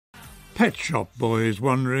Pet shop boys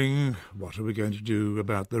wondering, what are we going to do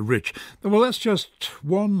about the rich? Well, that's just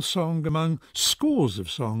one song among scores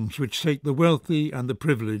of songs which take the wealthy and the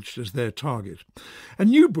privileged as their target. A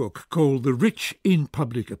new book called The Rich in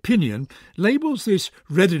Public Opinion labels this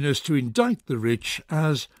readiness to indict the rich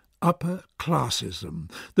as upper classism,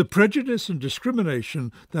 the prejudice and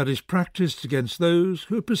discrimination that is practised against those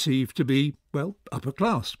who are perceived to be, well, upper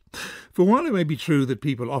class. For while it may be true that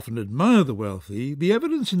people often admire the wealthy, the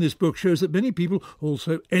evidence in this book shows that many people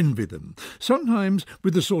also envy them, sometimes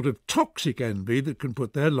with the sort of toxic envy that can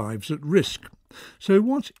put their lives at risk. So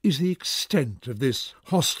what is the extent of this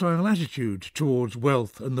hostile attitude towards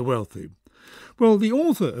wealth and the wealthy? Well, the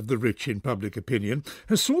author of The Rich in Public Opinion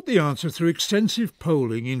has sought the answer through extensive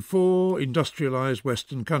polling in 4 industrialised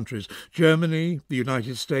Western countries: Germany, the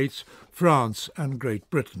United States, France and Great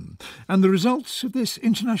Britain. And the results of this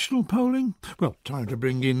international polling? Well, time to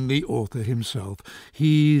bring in the author himself.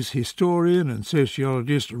 He's historian and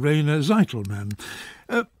sociologist Rainer Zitelmann.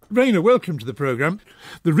 Rainer, welcome to the programme.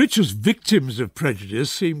 The rich as victims of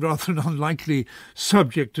prejudice seem rather an unlikely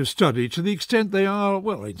subject of study, to the extent they are,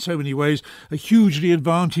 well, in so many ways, a hugely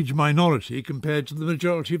advantaged minority compared to the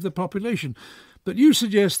majority of the population. But you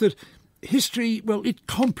suggest that history, well, it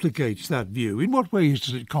complicates that view. In what ways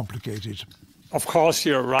does it complicate it? Of course,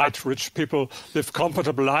 you're right. Rich people live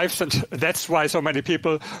comfortable lives, and that's why so many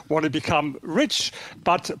people want to become rich.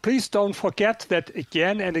 But please don't forget that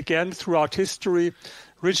again and again throughout history,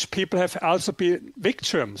 rich people have also been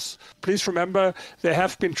victims. Please remember, they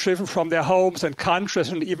have been driven from their homes and countries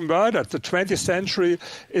and even murdered. The 20th century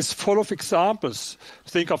is full of examples.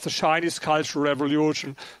 Think of the Chinese Cultural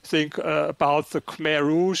Revolution. Think about the Khmer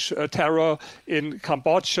Rouge terror in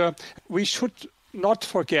Cambodia. We should not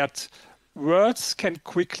forget words can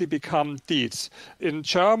quickly become deeds. In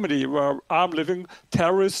Germany, where I'm living,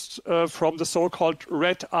 terrorists from the so-called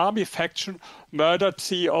Red Army faction murdered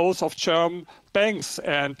CEOs of German banks.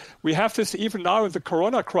 And we have this even now in the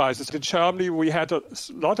corona crisis. In Germany, we had a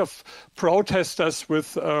lot of protesters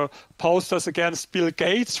with posters against Bill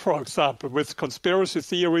Gates, for example, with conspiracy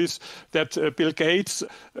theories that Bill Gates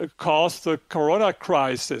caused the corona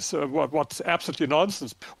crisis, what's absolutely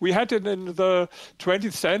nonsense. We had it in the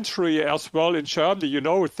 20th century as well in Germany. You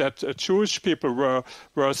know that Jewish people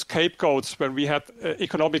were scapegoats when we had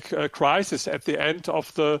economic crisis at the end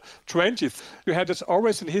of the 20th. You had it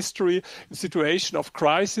always in history, in situation of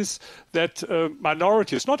crisis, that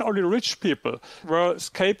minorities, not only rich people, were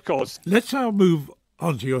scapegoats. Let's now move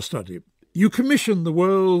on to your study. You commissioned the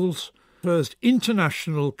world's first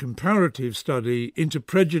international comparative study into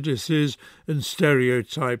prejudices and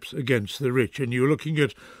stereotypes against the rich, and you're looking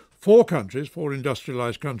at 4 countries, 4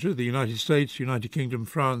 industrialised countries: the United States, United Kingdom,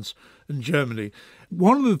 France and Germany.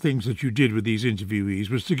 One of the things that you did with these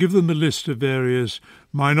interviewees was to give them a list of various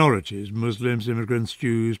minorities: Muslims, immigrants,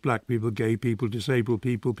 Jews, black people, gay people, disabled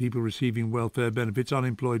people, people receiving welfare benefits,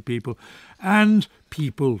 unemployed people, and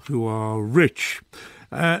people who are rich.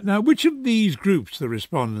 Now, which of these groups, the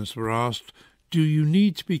respondents were asked, do you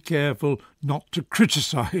need to be careful not to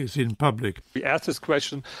criticise in public? We asked this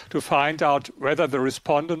question to find out whether the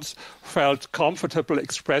respondents felt comfortable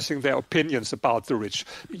expressing their opinions about the rich.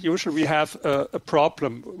 Usually we have a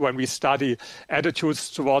problem when we study attitudes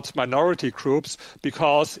towards minority groups,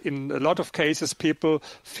 because in a lot of cases people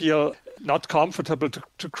feel not comfortable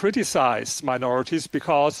to criticize minorities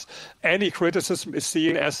because any criticism is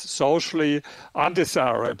seen as socially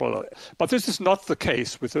undesirable. But this is not the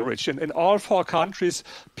case with the rich. In all 4 countries,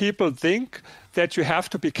 people think that you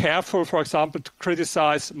have to be careful, for example, to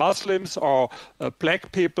criticize Muslims or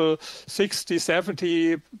black people.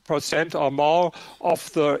 60-70% or more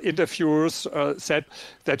of the interviewers said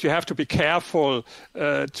that you have to be careful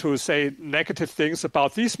to say negative things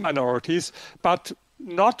about these minorities, but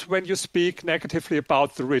not when you speak negatively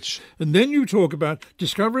about the rich. And then you talk about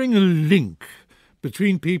discovering a link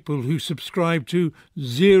between people who subscribe to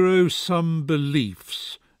zero-sum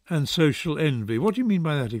beliefs and social envy. What do you mean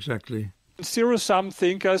by that exactly? Zero-sum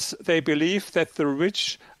thinkers, they believe that the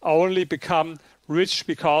rich only become rich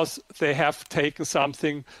because they have taken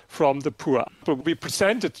something from the poor. But we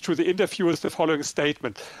presented to the interviewers the following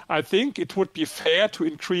statement: I think it would be fair to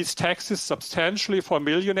increase taxes substantially for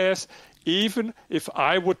millionaires, even if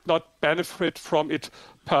I would not benefit from it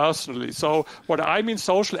personally. So what I mean,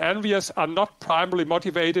 social envious are not primarily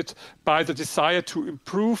motivated by the desire to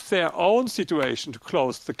improve their own situation, to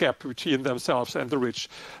close the gap between themselves and the rich.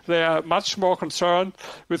 They are much more concerned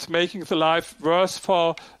with making the life worse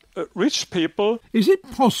for rich people. Is it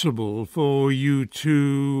possible for you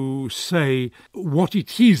to say what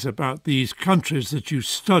it is about these countries that you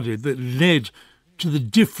studied that led to the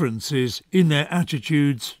differences in their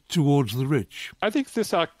attitudes towards the rich? I think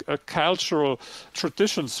these are cultural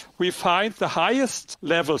traditions. We find the highest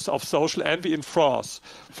levels of social envy in France,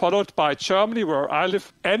 followed by Germany, where I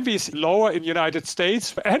live. Envy is lower in the United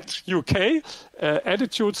States and UK.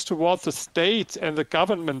 Attitudes towards the state and the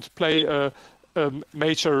government play a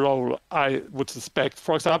major role, I would suspect.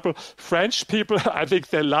 For example, French people, I think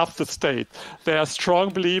they love the state. They are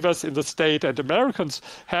strong believers in the state, and Americans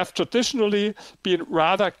have traditionally been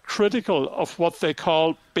rather critical of what they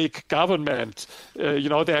call big government. They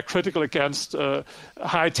are critical against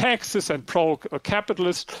high taxes and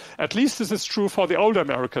pro-capitalist. At least this is true for the older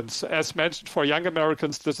Americans. As mentioned, for young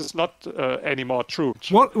Americans, this is not anymore true.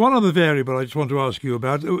 One other variable I just want to ask you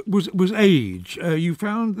about was age. You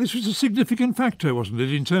found this was a significant factor, wasn't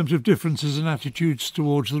it, in terms of differences in attitudes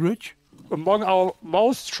towards the rich? Among our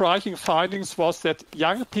most striking findings was that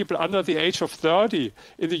young people under the age of 30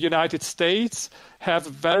 in the United States have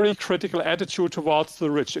a very critical attitude towards the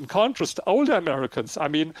rich. In contrast, older Americans,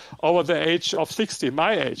 over the age of 60,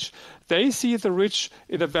 my age, they see the rich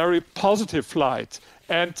in a very positive light.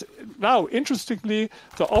 And now, interestingly,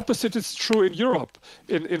 the opposite is true in Europe.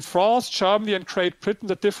 In France, Germany and Great Britain,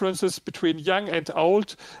 the differences between young and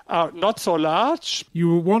old are not so large.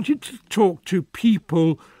 You wanted to talk to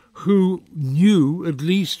people who knew at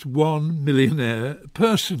least one millionaire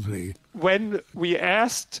personally. When we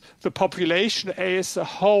asked the population as a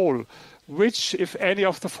whole, which, if any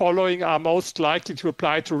of the following, are most likely to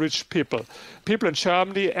apply to rich people, people in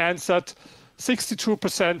Germany answered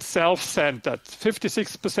 62% self-centered,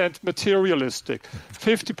 56% materialistic,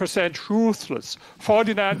 50% ruthless,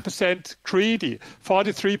 49% greedy,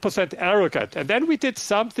 43% arrogant. And then we did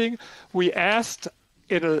something. We asked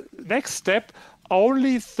in a next step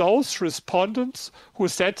only those respondents who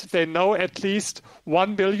said they know at least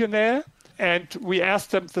one millionaire, and we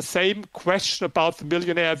asked them the same question about the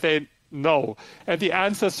millionaire they know. And the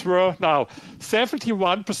answers were now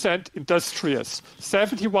 71% industrious,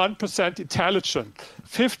 71% intelligent,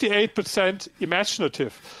 58%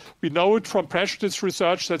 imaginative. We know it from prejudice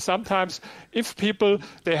research that sometimes if people,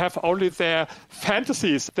 they have only their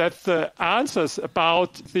fantasies, that the answers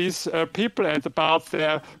about these people and about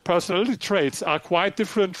their personality traits are quite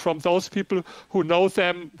different from those people who know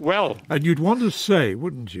them well. And you'd want to say,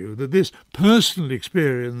 wouldn't you, that this personal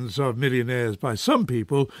experience of millionaires by some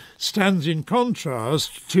people stands in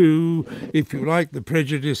contrast to, if you like, the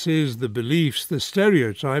prejudices, the beliefs, the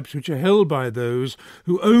stereotypes which are held by those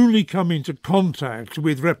who only come into contact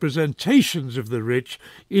with representations of the rich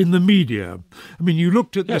in the media. You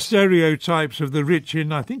looked at the stereotypes of the rich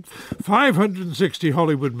in, I think, 560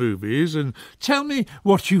 Hollywood movies, and tell me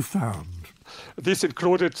what you found. This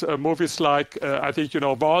included movies like,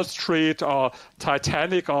 Wall Street or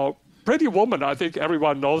Titanic or Pretty Woman. I think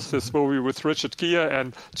everyone knows this movie with Richard Gere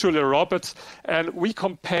and Julia Roberts. And we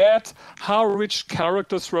compared how rich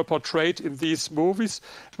characters were portrayed in these movies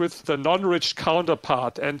with the non-rich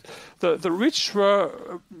counterpart. And the rich were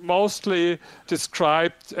mostly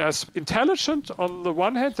described as intelligent on the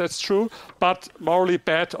one hand, that's true, but morally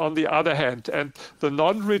bad on the other hand. And the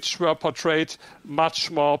non-rich were portrayed much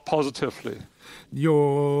more positively.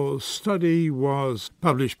 Your study was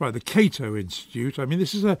published by the Cato Institute.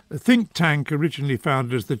 This is a think tank originally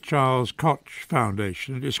founded as the Charles Koch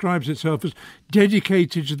Foundation. It describes itself as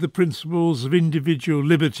dedicated to the principles of individual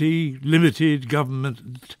liberty, limited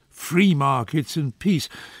government, free markets and peace.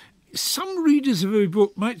 Some readers of a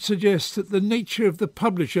book might suggest that the nature of the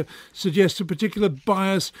publisher suggests a particular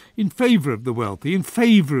bias in favour of the wealthy, in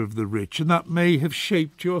favour of the rich, and that may have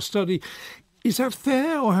shaped your study. Is that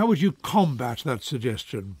fair, or how would you combat that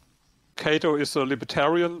suggestion? Cato is a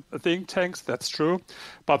libertarian think tank, that's true,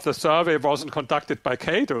 but the survey wasn't conducted by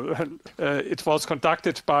Cato. It was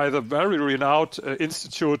conducted by the very renowned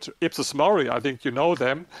institute Ipsos Mori. I think you know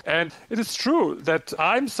them. And it is true that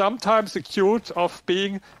I'm sometimes accused of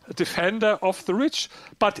being a defender of the rich,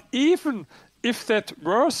 but even if that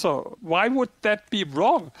were so, why would that be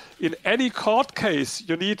wrong? In any court case,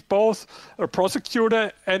 you need both a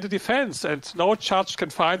prosecutor and a defense, and no judge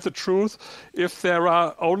can find the truth if there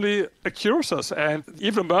are only accusers. And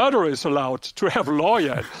even a murderer is allowed to have a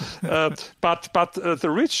lawyer. But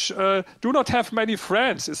the rich do not have many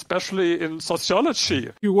friends, especially in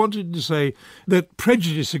sociology. You wanted to say that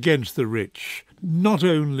prejudice against the rich not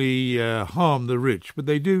only harm the rich, but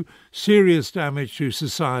they do serious damage to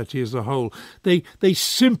society as a whole. They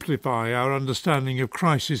simplify our understanding of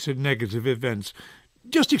crisis and negative events.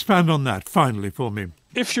 Just expand on that, finally, for me.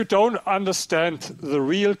 If you don't understand the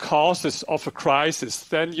real causes of a crisis,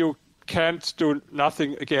 then you can't do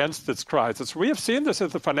nothing against this crisis. We have seen this in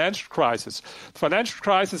the financial crisis. The financial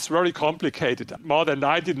crisis is very complicated. More than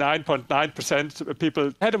 99.9% of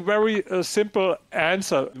people had a very simple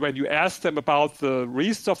answer. When you asked them about the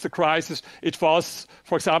reasons of the crisis, it was,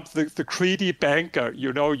 for example, the greedy banker.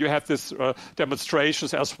 You had this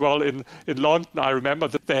demonstrations as well in London. I remember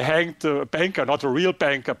that they hanged a banker, not a real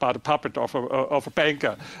banker, but a puppet of a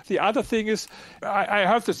banker. The other thing is, I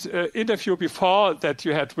heard this interview before that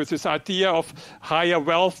you had with this idea of higher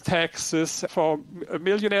wealth taxes for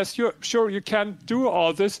millionaires. Sure, you can do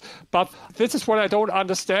all this, but this is what I don't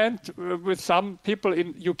understand with some people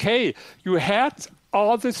in UK. You had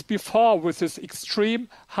all this before with this extreme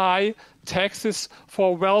high taxes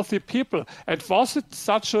for wealthy people. And was it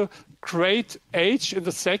such a great age in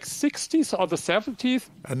the 60s or the 70s?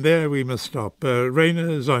 And there we must stop. Rainer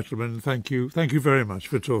Zitelmann, thank you very much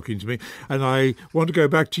for talking to me. And I want to go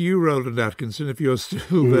back to you, Roland Atkinson, if you're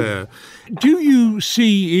still there. Do you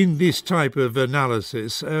see in this type of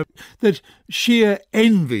analysis that sheer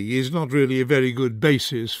envy is not really a very good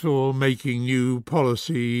basis for making new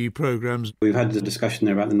policy programmes? We've had the discussion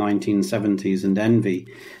there about the 1970s and envy,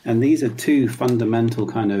 and these are two fundamental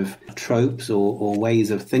kind of tropes or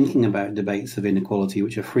ways of thinking about debates of inequality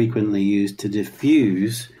which are frequently used to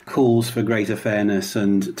diffuse calls for greater fairness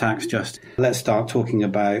and tax justice. Let's start talking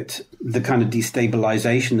about the kind of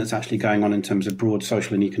destabilisation that's actually going on in terms of broad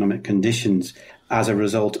social and economic conditions as a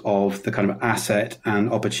result of the kind of asset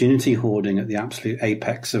and opportunity hoarding at the absolute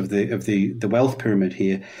apex of the wealth pyramid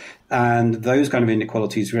here. And those kind of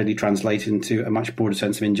inequalities really translate into a much broader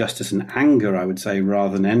sense of injustice and anger, I would say,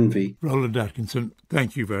 rather than envy. Roland Atkinson,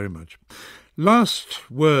 thank you very much.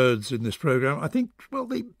 Last words in this programme, I think, well,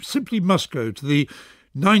 they simply must go to the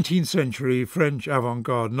 19th century French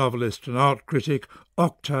avant-garde novelist and art critic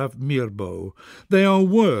Octave Mirbeau. They are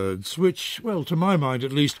words which, well, to my mind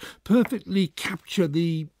at least, perfectly capture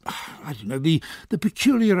the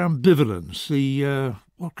peculiar ambivalence,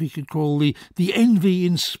 what we could call the envy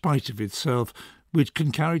in spite of itself, which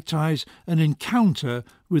can characterise an encounter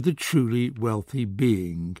with a truly wealthy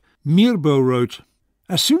being. Mirbeau wrote,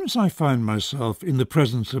 "As soon as I find myself in the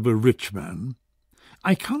presence of a rich man,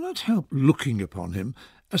 I cannot help looking upon him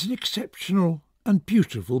as an exceptional and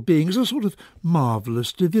beautiful being, as a sort of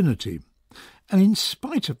marvellous divinity. And in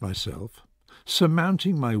spite of myself,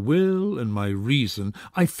 surmounting my will and my reason,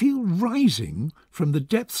 I feel rising from the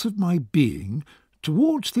depths of my being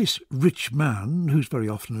towards this rich man, who's very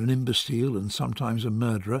often an imbecile and sometimes a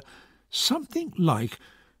murderer, something like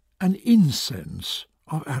an incense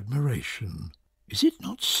of admiration. Is it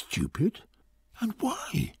not stupid? And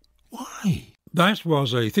why? Why?" That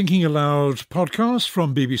was a Thinking Aloud podcast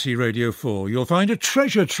from BBC Radio 4. You'll find a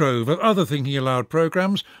treasure trove of other Thinking Aloud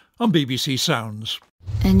programmes on BBC Sounds.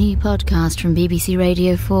 A new podcast from BBC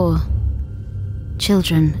Radio 4.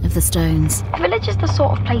 Children of the Stones. A village is the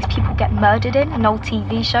sort of place people get murdered in old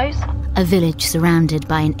TV shows. A village surrounded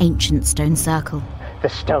by an ancient stone circle. The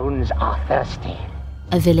stones are thirsty.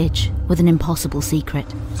 A village with an impossible secret.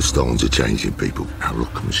 The stones are changing people. I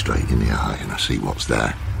look them straight in the eye and I see what's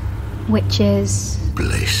there. Which is?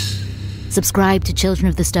 Bliss. Subscribe to Children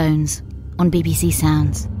of the Stones on BBC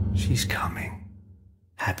Sounds. She's coming.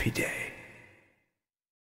 Happy day.